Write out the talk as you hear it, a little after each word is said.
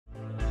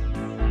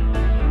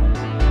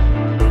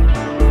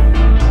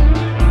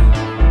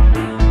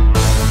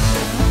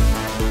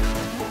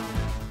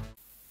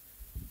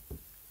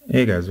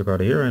Hey guys,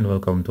 Ricardo here and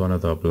welcome to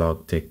another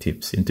blog tech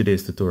tips. In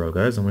today's tutorial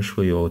guys, I'm going to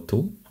show you how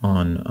to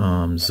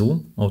on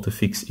Zoom, how to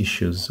fix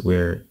issues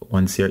where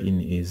once you're in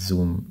a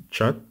Zoom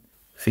chat,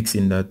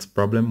 fixing that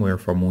problem where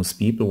for most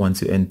people,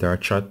 once you enter a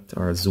chat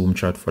or a Zoom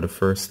chat for the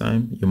first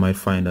time, you might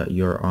find that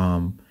you're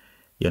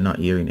not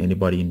hearing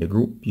anybody in the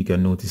group. You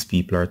can notice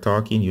people are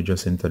talking, you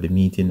just enter the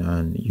meeting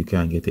and you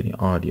can't get any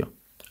audio.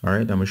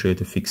 Alright, I'm going to show you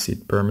to fix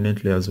it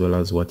permanently as well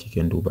as what you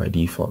can do by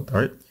default.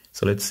 Alright,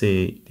 so let's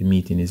say the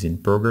meeting is in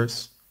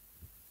progress.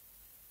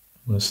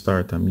 I'm going to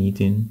start a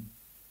meeting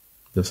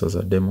just as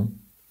a demo.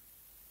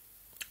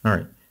 All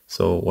right,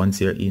 so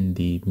once you're in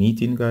the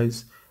meeting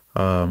guys,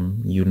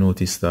 you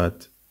notice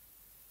that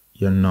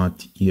you're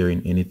not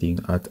hearing anything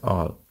at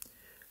all.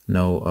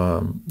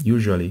 Now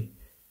usually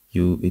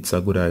it's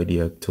a good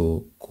idea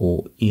to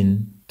go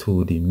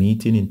into the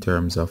meeting in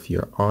terms of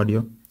your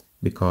audio,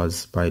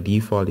 because by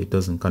default it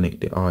doesn't connect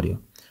the audio.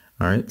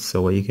 All right,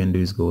 so what you can do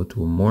is go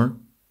to more.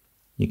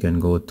 You can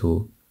go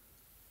to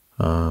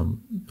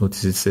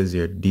notice it says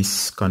here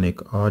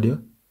disconnect audio.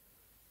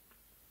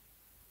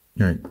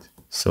 All right,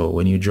 so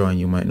when you join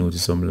you might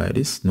notice something like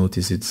this.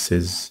 Notice it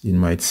says, it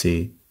might say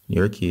in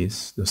your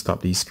case, to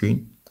stop the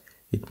screen,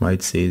 it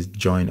might say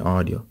join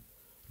audio.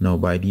 Now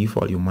by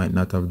default you might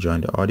not have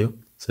joined the audio,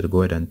 so to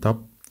go ahead and tap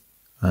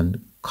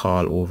and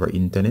call over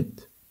internet,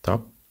 tap,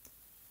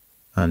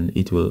 and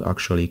it will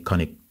actually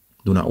connect.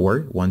 Do not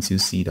worry, once you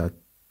see that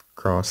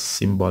cross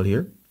symbol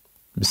here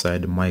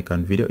beside the mic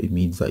and video, it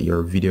means that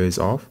your video is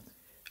off.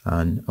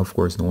 And of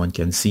course no one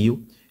can see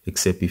you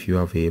except if you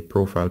have a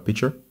profile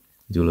picture.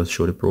 It will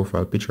show the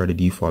profile picture, the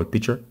default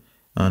picture,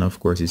 and of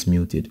course it's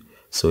muted.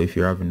 So if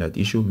you're having that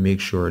issue, make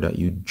sure that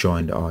you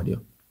join the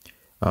audio.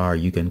 Or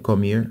you can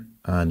come here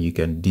and you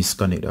can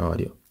disconnect the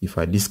audio. If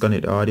I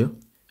disconnect the audio,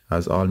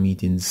 as all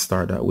meetings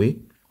start that way,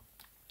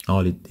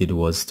 all it did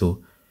was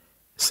to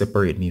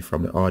separate me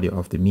from the audio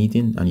of the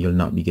meeting and you'll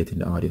not be getting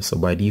the audio. So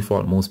by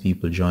default most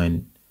people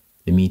join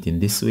the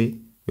meeting this way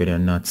where they're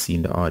not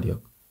seeing the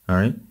audio. All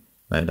right,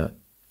 like that.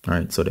 All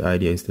right, so the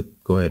idea is to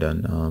go ahead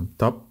and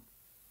tap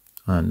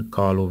and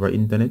call over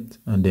internet,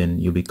 and then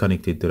you'll be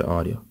connected to the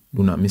audio.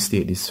 Do not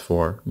mistake this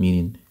for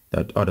meaning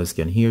that others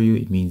can hear you.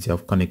 It means you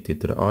have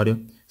connected to the audio,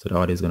 so the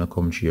audio is going to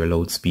come through your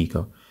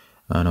loudspeaker,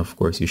 and of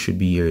course you should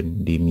be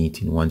hearing the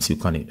meeting once you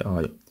connect the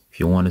audio.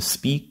 If you want to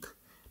speak,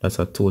 that's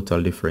a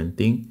total different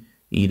thing.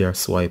 Either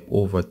swipe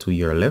over to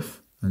your left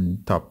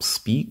and tap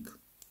speak,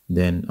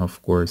 then of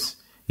course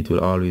it will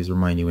always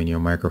remind you when your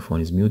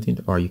microphone is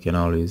muted, or you can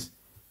always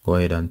go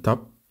ahead and tap,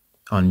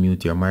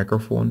 unmute your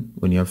microphone.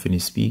 When you're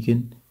finished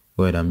speaking,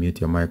 go ahead and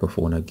mute your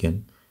microphone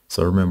again.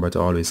 So remember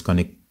to always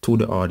connect to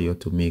the audio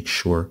to make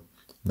sure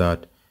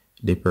that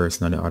the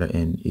person on the other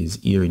end is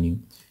hearing you.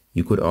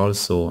 You could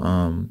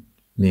also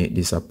make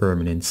this a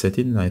permanent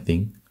setting, I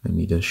think. Let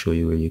me just show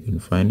you where you can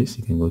find this.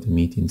 You can go to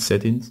meeting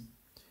settings,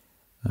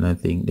 and I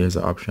think there's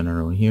an option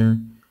around here.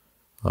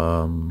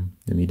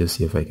 Let me just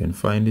see if I can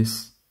find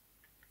this.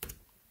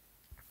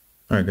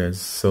 Alright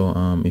guys,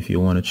 so if you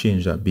want to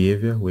change that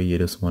behavior where you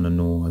just want to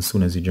know as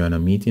soon as you join a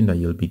meeting that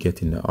you'll be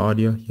getting the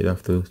audio, you'd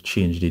have to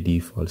change the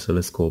default. So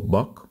let's go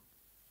back.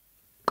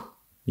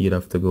 You'd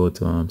have to go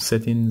to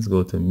settings,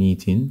 go to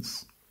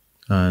meetings,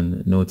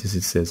 and notice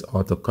it says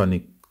auto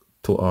connect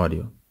to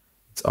audio.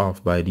 It's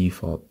off by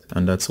default,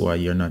 and that's why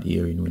you're not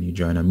hearing when you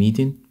join a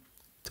meeting.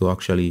 To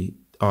actually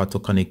auto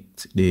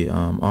connect the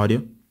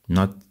audio,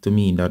 not to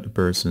mean that the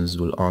persons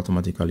will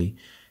automatically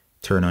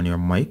turn on your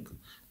mic,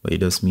 but it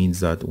just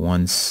means that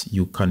once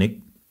you connect,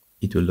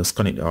 it will just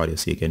connect the audio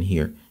so you can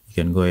hear. You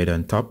can go ahead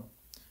and tap,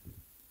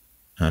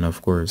 and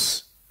of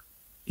course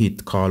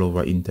hit call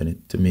over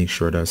internet to make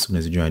sure that as soon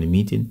as you join the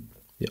meeting,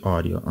 the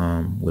audio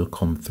will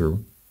come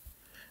through.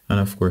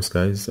 And of course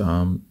guys,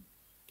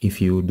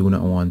 if you do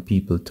not want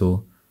people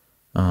to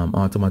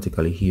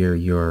automatically hear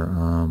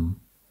your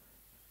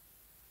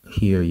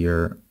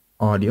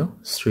audio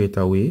straight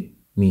away,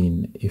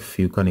 meaning if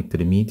you connect to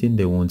the meeting,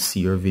 they won't see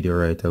your video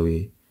right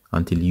away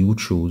until you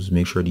choose.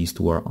 Make sure these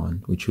two are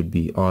on, which would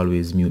be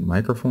always mute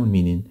microphone,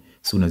 meaning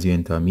as soon as you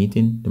enter a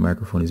meeting the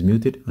microphone is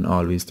muted, and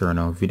always turn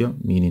off video,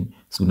 meaning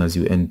as soon as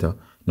you enter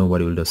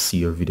nobody will just see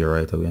your video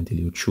right away until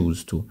you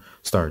choose to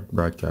start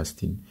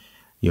broadcasting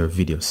your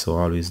video. So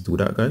always do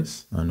that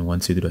guys, and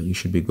once you do that you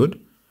should be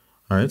good.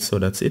 Alright, so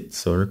that's it.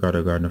 So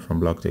Ricardo Gardner from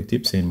Blog Tech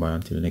Tips saying bye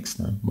until next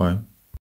time. Bye.